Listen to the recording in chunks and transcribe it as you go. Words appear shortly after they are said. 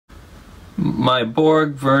My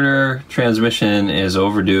Borg Werner transmission is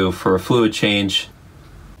overdue for a fluid change.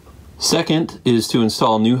 Second is to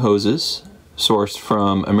install new hoses sourced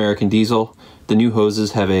from American Diesel. The new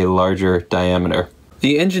hoses have a larger diameter.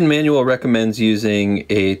 The engine manual recommends using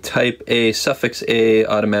a Type A suffix A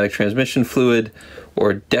automatic transmission fluid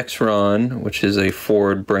or Dexron, which is a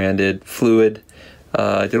Ford branded fluid.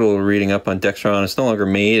 I did a little reading up on Dexron. It's no longer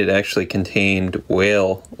made. It actually contained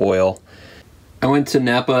whale oil. I went to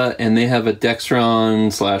Napa and they have a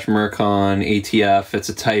Dexron/Mercon ATF. It's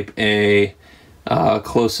a Type A,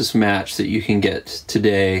 closest match that you can get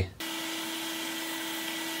today.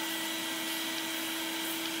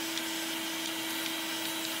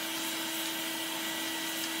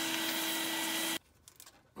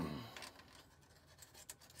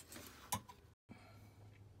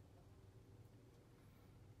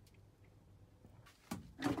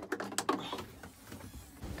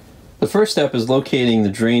 The first step is locating the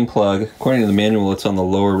drain plug. According to the manual, it's on the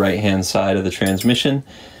lower right-hand side of the transmission.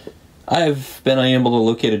 I've been unable to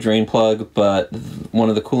locate a drain plug, but one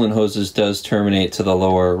of the coolant hoses does terminate to the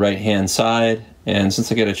lower right-hand side. And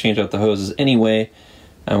since I got to change out the hoses anyway,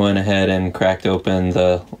 I went ahead and cracked open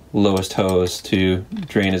the lowest hose to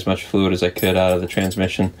drain as much fluid as I could out of the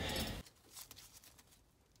transmission.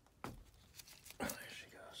 Oh, there she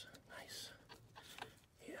goes. Nice.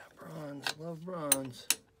 Yeah, bronze. Love bronze.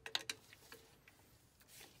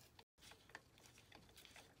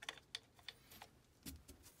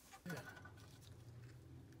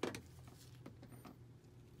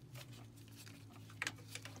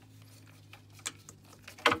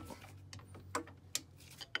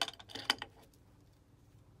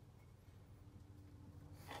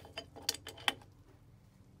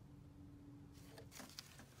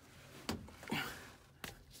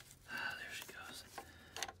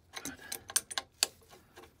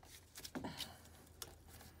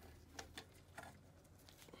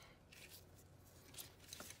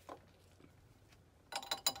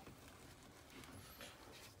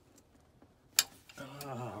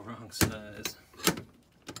 Oh, wrong size.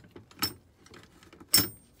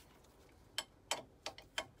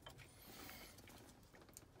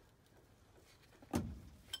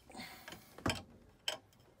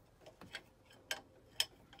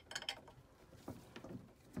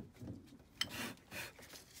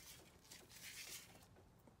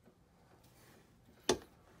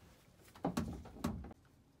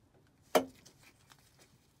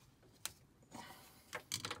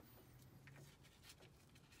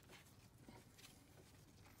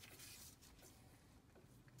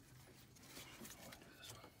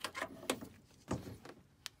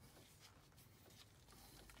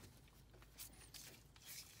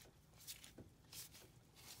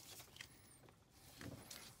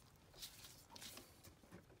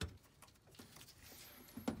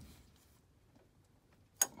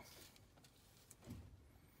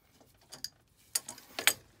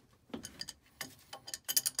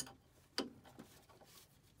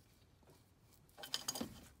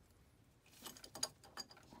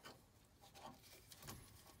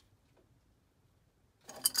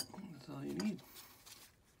 That's all you need.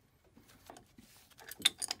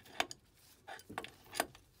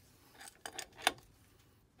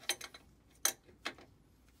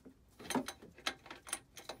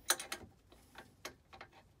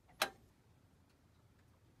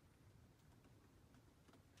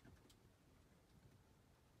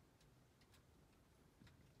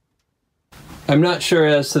 I'm not sure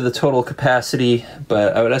as to the total capacity,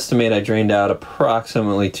 but I would estimate I drained out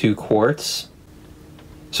approximately 2 quarts.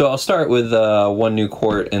 So I'll start with 1 new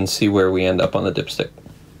quart and see where we end up on the dipstick.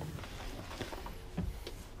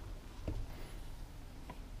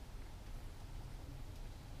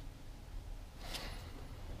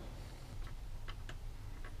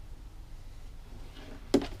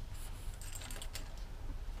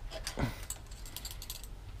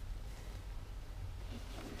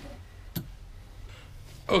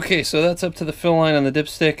 Okay, so that's up to the fill line on the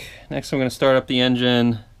dipstick. Next I'm going to start up the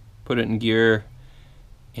engine, put it in gear,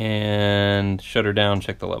 and shut her down,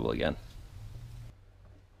 check the level again.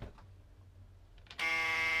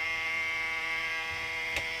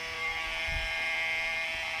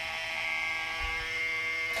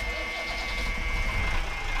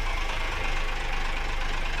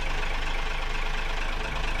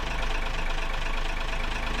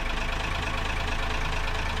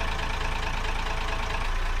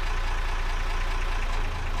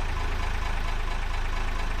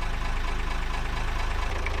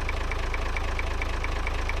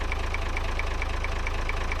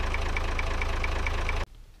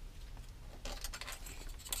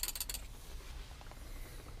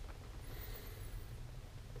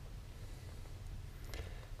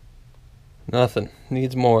 Nothing.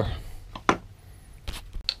 Needs more.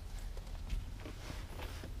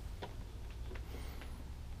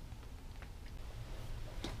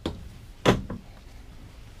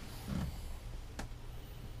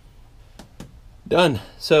 Done.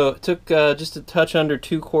 So it took just a touch under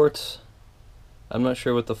 2 quarts. I'm not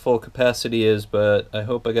sure what the full capacity is, but I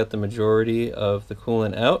hope I got the majority of the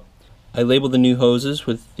coolant out. I labeled the new hoses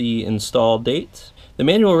with the install date. The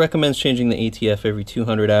manual recommends changing the ATF every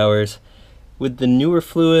 200 hours. With the newer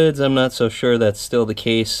fluids, I'm not so sure that's still the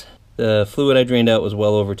case. The fluid I drained out was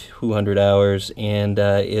well over 200 hours, and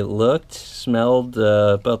it smelled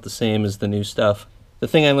about the same as the new stuff. The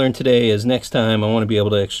thing I learned today is next time I want to be able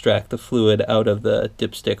to extract the fluid out of the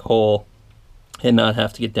dipstick hole and not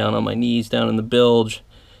have to get down on my knees down in the bilge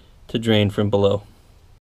to drain from below.